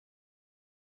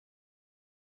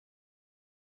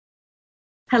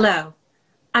Hello,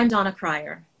 I'm Donna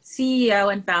Cryer,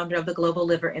 CEO and founder of the Global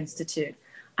Liver Institute.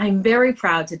 I'm very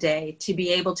proud today to be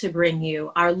able to bring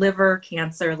you our liver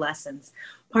cancer lessons,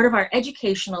 part of our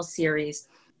educational series,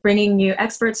 bringing you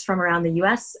experts from around the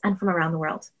US and from around the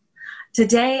world.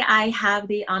 Today, I have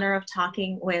the honor of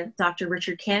talking with Dr.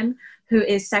 Richard Kim, who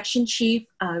is Section Chief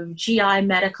of GI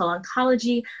Medical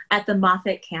Oncology at the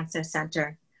Moffitt Cancer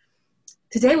Center.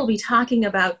 Today, we'll be talking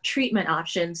about treatment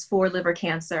options for liver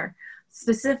cancer,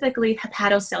 specifically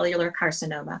hepatocellular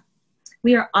carcinoma.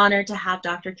 We are honored to have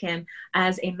Dr. Kim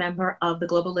as a member of the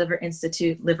Global Liver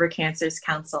Institute Liver Cancers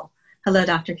Council. Hello,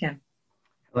 Dr. Kim.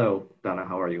 Hello, Donna.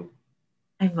 How are you?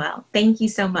 I'm well. Thank you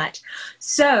so much.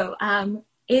 So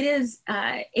it is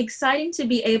exciting to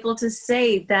be able to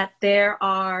say that there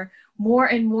are more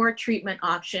and more treatment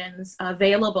options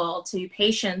available to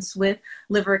patients with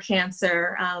liver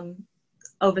cancer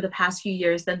over the past few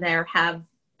years than there have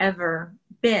ever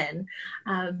been.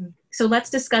 So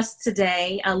let's discuss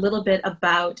today a little bit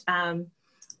about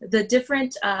the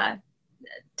different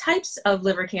types of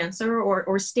liver cancer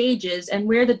or stages and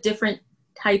where the different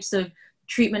types of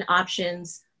treatment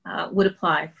options would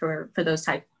apply for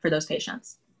those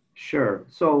patients. Sure.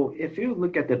 So if you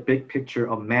look at the big picture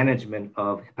of management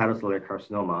of hepatocellular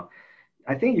carcinoma,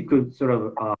 I think you could sort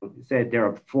of say there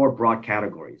are four broad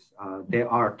categories. There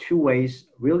are two ways,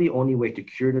 really only way to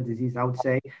cure the disease, I would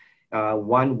say.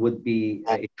 One would be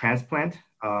a transplant.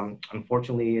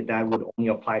 Unfortunately, that would only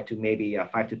apply to maybe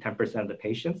 5 to 10% of the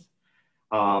patients.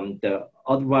 The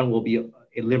other one will be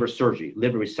a liver surgery,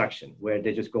 liver resection, where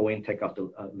they just go in, take out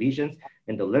the lesions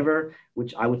in the liver,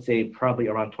 which I would say probably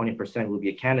around 20% will be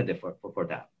a candidate for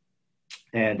that.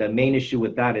 And the main issue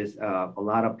with that is a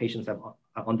lot of patients have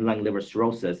underlying liver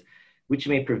cirrhosis, which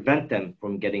may prevent them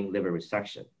from getting liver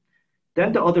resection.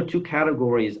 Then the other two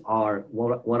categories are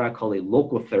what I call a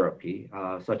local therapy,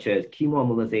 such as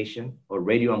chemoembolization or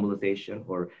radioembolization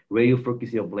or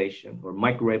radiofrequency ablation or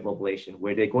microwave ablation,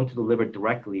 where they go into the liver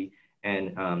directly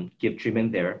and give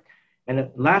treatment there. And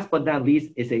last but not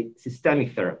least is a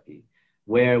systemic therapy,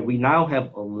 where we now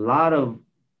have a lot of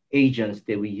agents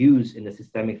that we use in the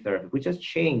systemic therapy, which has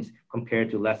changed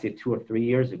compared to, let's say, 2 or 3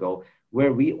 years ago,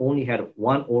 where we only had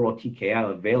one oral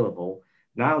TKI available.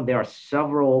 Now there are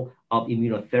several of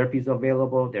immunotherapies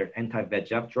available, there are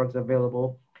anti-VEGF drugs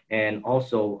available, and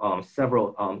also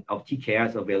several of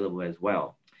TKIs available as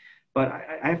well. But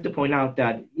I have to point out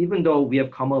that even though we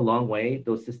have come a long way,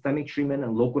 those systemic treatment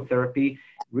and local therapy,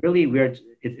 really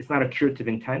it's not a curative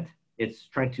intent. It's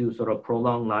trying to sort of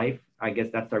prolong life. I guess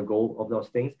that's our goal of those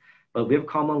things. But we've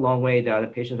come a long way that the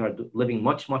patients are living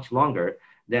much, much longer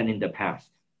than in the past.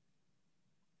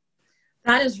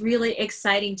 That is really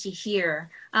exciting to hear.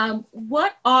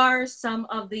 What are some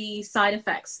of the side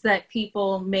effects that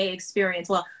people may experience?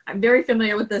 Well, I'm very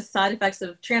familiar with the side effects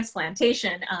of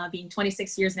transplantation, being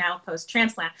 26 years now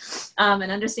post-transplant,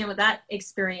 and understand what that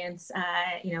experience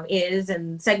is,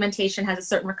 and segmentation has a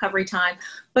certain recovery time.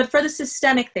 But for the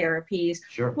systemic therapies,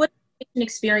 sure. What is an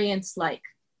experience like?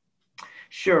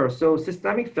 Sure. So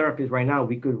systemic therapies right now,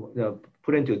 we could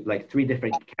put into like 3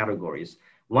 different categories.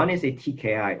 One is a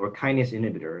TKI or kinase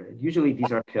inhibitor. Usually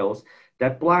these are pills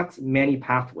that blocks many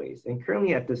pathways. And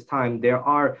currently at this time, there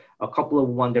are a couple of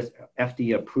ones that's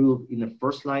FDA approved in the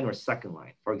first line or second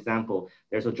line. For example,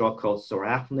 there's a drug called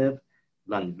sorafenib,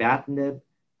 lenvatinib,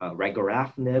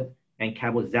 regorafenib, and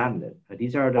cabozantinib.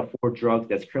 These are the 4 drugs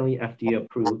that's currently FDA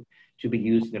approved to be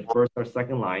used in the first or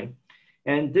second line.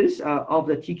 And this of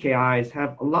the TKIs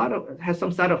has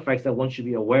some side effects that one should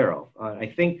be aware of. I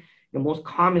think most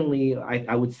commonly,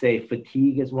 I would say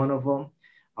fatigue is one of them.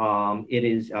 It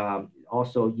is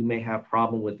also, you may have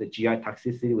problem with the GI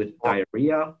toxicity with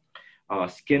diarrhea,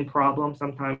 skin problems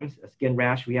sometimes, a skin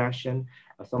rash reaction.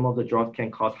 Some of the drugs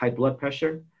can cause high blood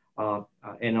pressure.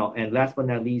 And last but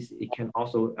not least, it can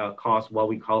also cause what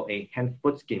we call a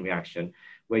hand-foot skin reaction,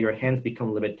 where your hands become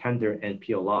a little bit tender and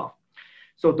peel off.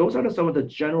 So those are some of the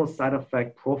general side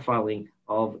effect profiling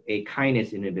of a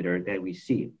kinase inhibitor that we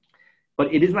see.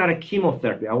 But it is not a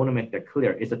chemotherapy. I want to make that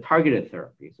clear. It's a targeted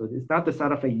therapy. So it's not the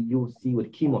side effect you'll see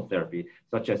with chemotherapy,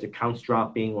 such as the counts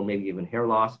dropping or maybe even hair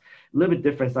loss. A little bit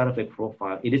different side effect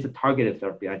profile. It is a targeted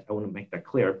therapy. I want to make that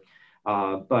clear.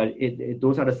 But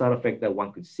those are the side effects that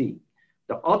one could see.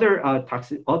 The other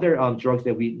drugs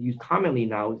that we use commonly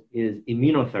now is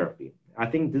immunotherapy. I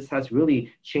think this has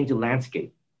really changed the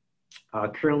landscape.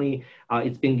 Currently,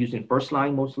 it's being used in first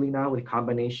line mostly now with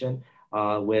combination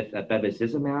with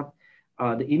bevacizumab.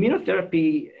 The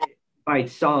immunotherapy by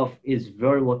itself is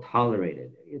very well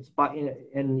tolerated.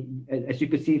 And as you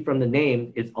can see from the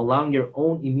name, it's allowing your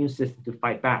own immune system to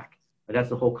fight back. That's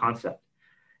the whole concept.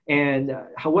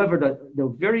 However,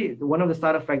 one of the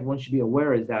side effects one should be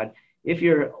aware is that if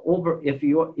your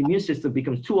immune system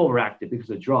becomes too overactive because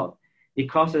of drug, it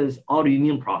causes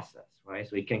autoimmune process, right?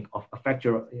 So it can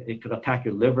it could attack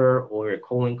your liver or your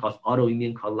colon, cause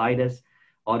autoimmune colitis,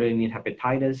 autoimmune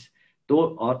hepatitis,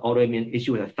 autoimmune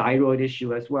issue with a thyroid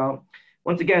issue as well.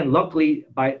 Once again, luckily,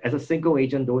 as a single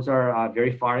agent, those are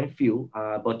very far and few,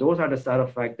 but those are the side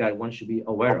effects that one should be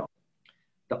aware of.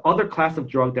 The other class of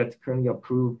drug that's currently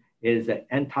approved is an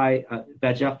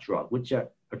anti-VEGF drug, which are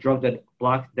a drug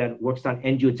that works on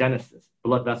angiogenesis,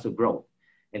 blood vessel growth.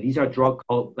 And these are drugs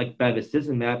called like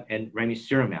bevacizumab and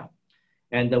ramucirumab.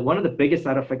 And one of the biggest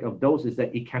side effects of those is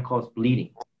that it can cause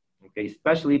bleeding, okay,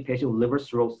 especially patients with liver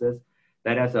cirrhosis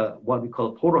that has what we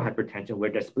call portal hypertension, where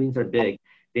their spleens are big.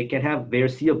 They can have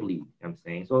variceal bleed, I'm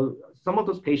saying. So some of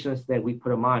those patients that we put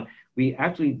them on, we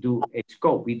actually do a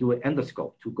scope, we do an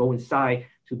endoscope to go inside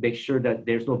to make sure that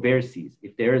there's no varices.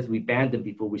 If there is, we ban them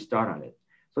before we start on it.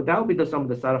 So that would be some of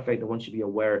the side effects that one should be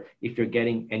aware if you're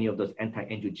getting any of those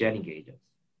anti-angiogenic agents.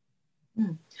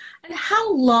 And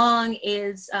how long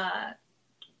is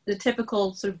the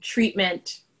typical sort of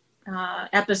treatment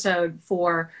episode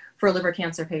for a liver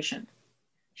cancer patient?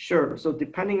 Sure. So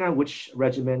depending on which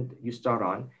regimen you start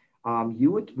on, we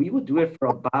would do it for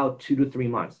about 2 to 3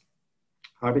 months,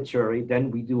 arbitrary.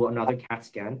 Then we do another CAT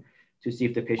scan to see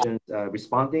if the patient is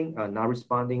responding, not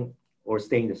responding, or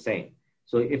staying the same.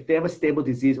 So if they have a stable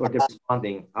disease or they're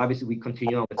responding, obviously we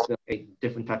continue on with a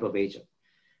different type of agent.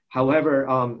 However,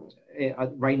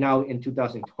 right now in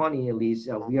 2020, at least,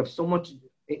 we have so much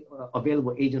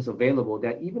available agents available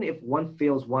that even if one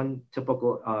fails one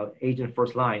typical agent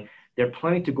first line, they're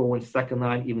planning to go in second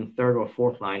line, even third or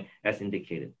fourth line as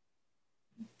indicated.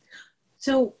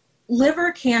 So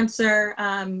liver cancer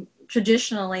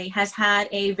traditionally has had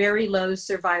a very low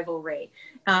survival rate,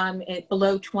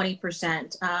 below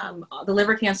 20%. The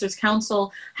Liver Cancers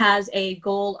Council has a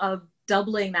goal of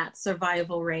doubling that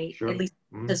survival rate, sure, at least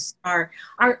to start.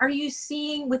 Are you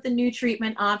seeing with the new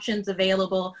treatment options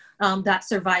available that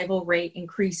survival rate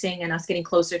increasing and us getting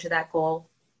closer to that goal?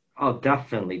 Oh,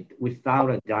 definitely, without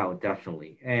a doubt,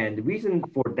 definitely. And the reason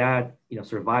for that,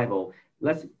 survival,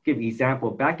 let's give an example.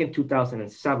 Back in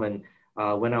 2007,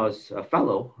 when I was a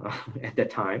fellow at that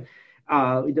time,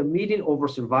 the median overall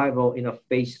survival in a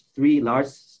phase 3 large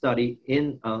study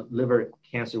in liver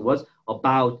cancer was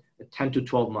about 10 to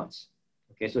 12 months.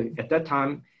 Okay, so at that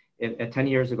time, at 10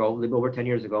 years ago, a little over 10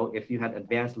 years ago, if you had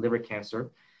advanced liver cancer,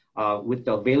 with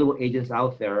the available agents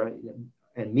out there,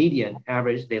 and median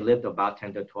average, they lived about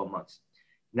 10 to 12 months.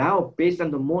 Now, based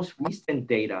on the most recent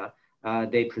data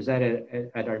they presented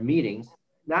at our meetings,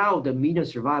 now the median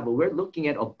survival, we're looking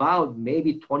at about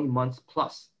maybe 20 months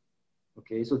plus.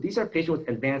 Okay, so these are patients with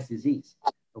advanced disease.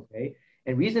 Okay,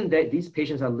 and reason that these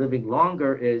patients are living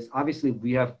longer is obviously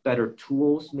we have better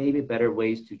tools, maybe better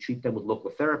ways to treat them with local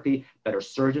therapy, better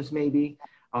surgeons maybe.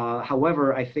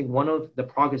 However, I think one of the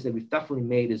progress that we've definitely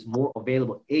made is more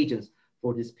available agents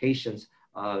for these patients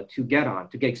to get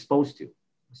exposed to.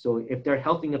 So if they're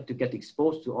healthy enough to get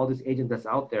exposed to all these agents that's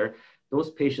out there, those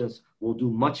patients will do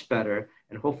much better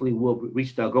and hopefully will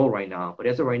reach their goal right now. But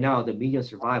as of right now, the median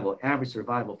survival, average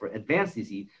survival for advanced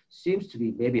disease seems to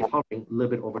be maybe hovering a little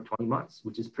bit over 20 months,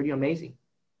 which is pretty amazing.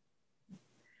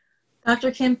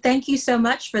 Dr. Kim, thank you so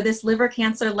much for this liver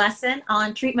cancer lesson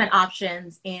on treatment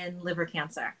options in liver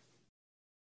cancer.